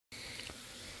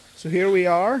So here we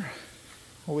are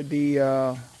with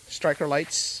the striker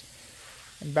lights,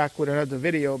 and back with another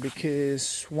video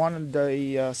because one of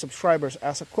the subscribers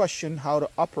asked a question how to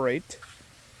operate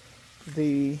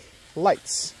the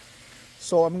lights.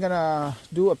 So I'm gonna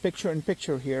do a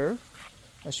picture-in-picture here.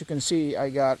 As you can see,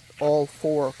 I got all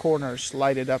four corners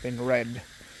lighted up in red,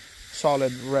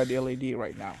 solid red LED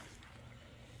right now.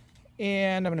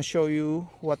 And I'm going to show you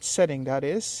what setting that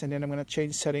is, and then I'm going to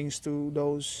change settings to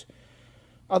those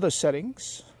other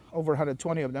settings, over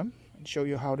 120 of them, and show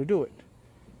you how to do it.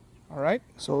 Alright,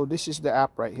 so this is the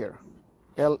app right here,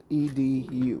 LED HUE.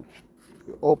 You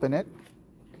open it,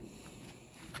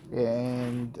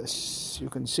 and as you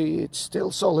can see, it's still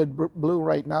solid blue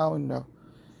right now in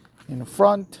the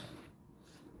front.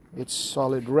 It's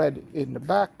solid red in the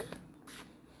back.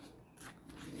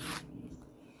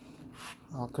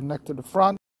 I'll connect to the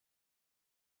front.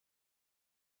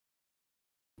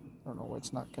 I don't know why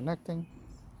it's not connecting.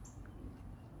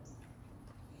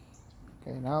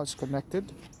 Okay, now it's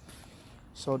connected.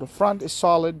 So the front is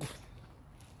solid.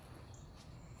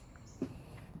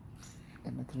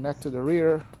 And I connect to the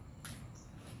rear.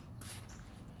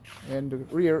 And the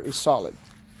rear is solid.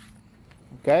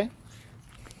 Okay?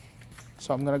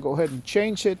 So I'm going to go ahead and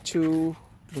change it to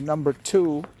the number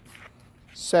 2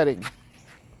 setting.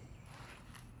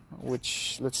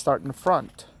 Which, let's start in the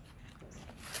front.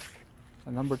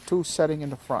 The number 2 setting in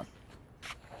the front.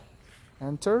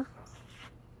 Enter.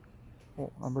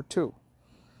 Oh, number 2.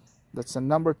 That's the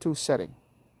number 2 setting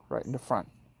right in the front.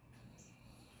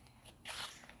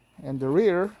 And the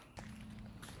rear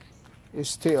is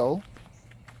still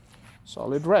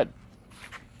solid red.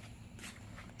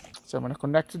 So I'm going to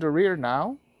connect to the rear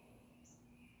now.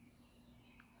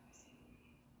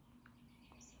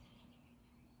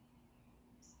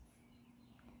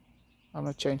 I'm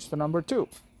going to change to number 2.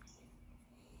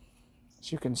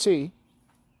 As you can see,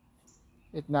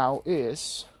 it now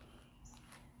is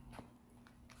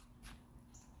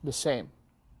the same.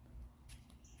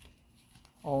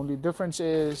 Only difference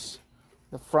is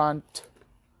the front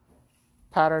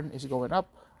pattern is going up,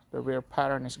 the rear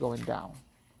pattern is going down.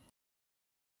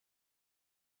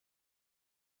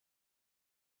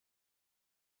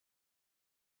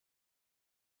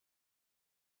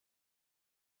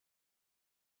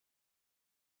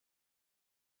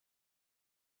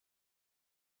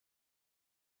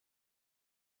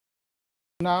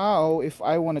 Now, if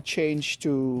I want to change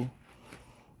to,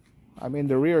 I'm in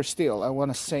the rear still, I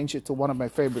want to change it to one of my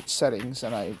favorite settings,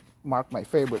 and I mark my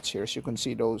favorites here. So you can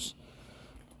see those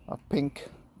pink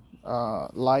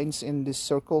lines in this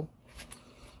circle.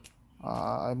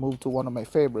 I move to one of my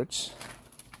favorites.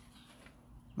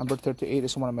 Number 38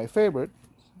 is one of my favorite.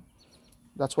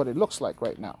 That's what it looks like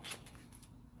right now.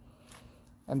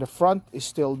 And the front is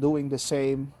still doing the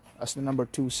same as the number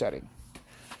 2 setting.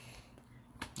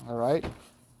 Alright.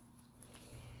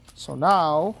 So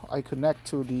now I connect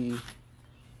to the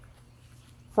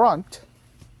front,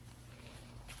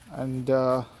 and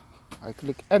I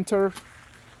click enter.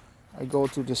 I go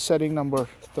to the setting number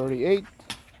 38.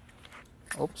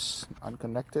 Oops,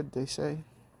 unconnected, they say.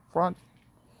 Front.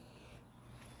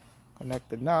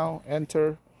 Connected now.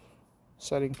 Enter.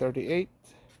 Setting 38.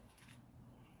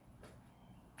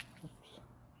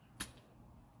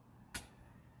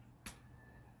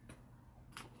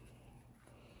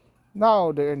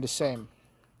 Now they're in the same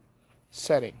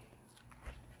setting,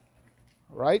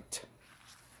 right?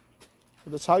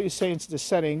 So that's how you change the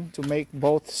setting to make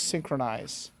both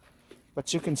synchronize.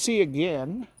 But you can see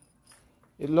again,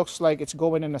 it looks like it's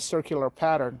going in a circular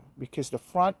pattern because the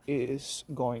front is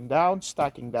going down,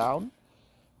 stacking down,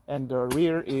 and the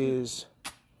rear is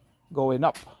going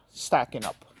up, stacking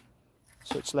up.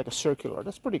 So it's like a circular.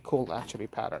 That's pretty cool actually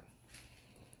pattern.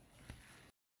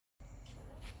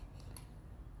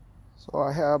 So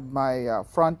I have my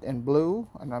front in blue,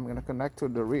 and I'm going to connect to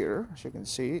the rear, as you can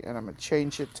see, and I'm going to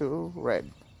change it to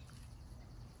red.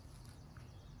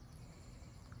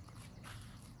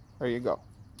 There you go.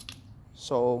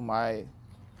 So my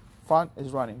front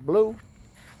is running blue,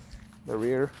 the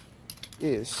rear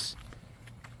is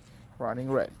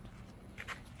running red.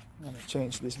 I'm going to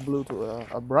change this blue to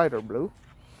a brighter blue.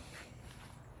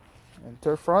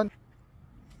 Enter front.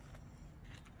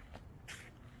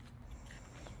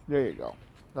 There you go.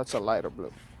 That's a lighter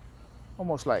blue.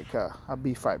 Almost like a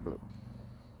B5 blue.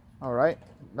 Alright.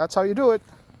 That's how you do it.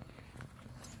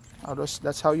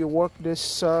 That's how you work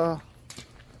this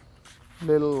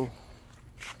little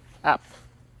app.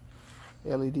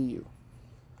 LED HUE.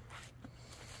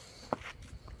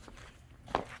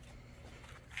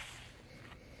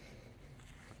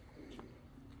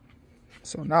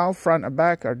 So now front and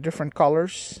back are different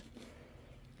colors.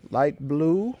 Light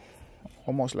blue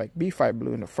almost like B5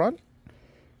 blue in the front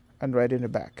and red in the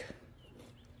back.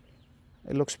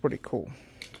 It looks pretty cool.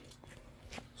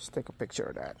 Let's take a picture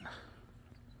of that.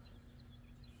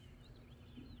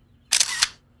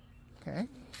 Okay,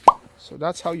 so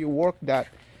that's how you work that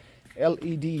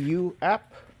LED HUE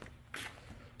app.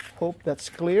 Hope that's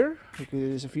clear,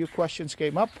 because a few questions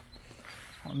came up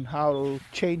on how to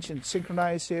change and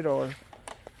synchronize it or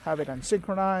have it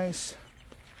unsynchronized.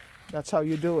 That's how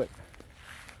you do it.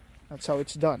 That's how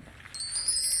it's done.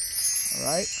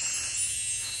 Alright,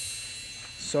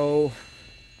 so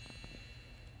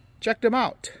check them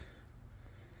out.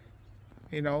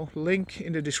 You know, link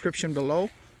in the description below.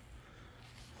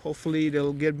 Hopefully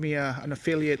they'll give me an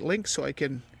affiliate link so I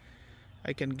can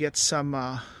get some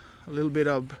a little bit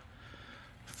of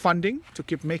funding to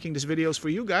keep making these videos for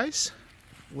you guys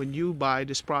when you buy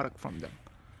this product from them.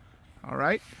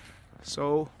 Alright,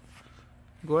 so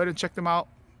go ahead and check them out.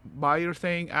 Buy your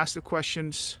thing, ask the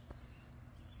questions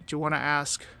that you want to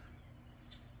ask.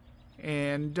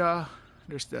 And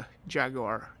there's the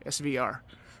Jaguar SVR.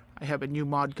 I have a new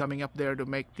mod coming up there to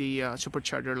make the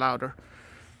supercharger louder,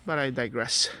 but I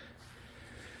digress.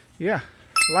 Yeah,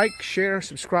 like, share,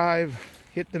 subscribe,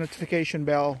 hit the notification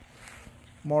bell.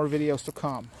 More videos to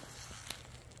come.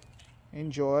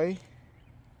 Enjoy.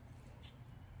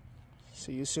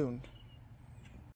 See you soon.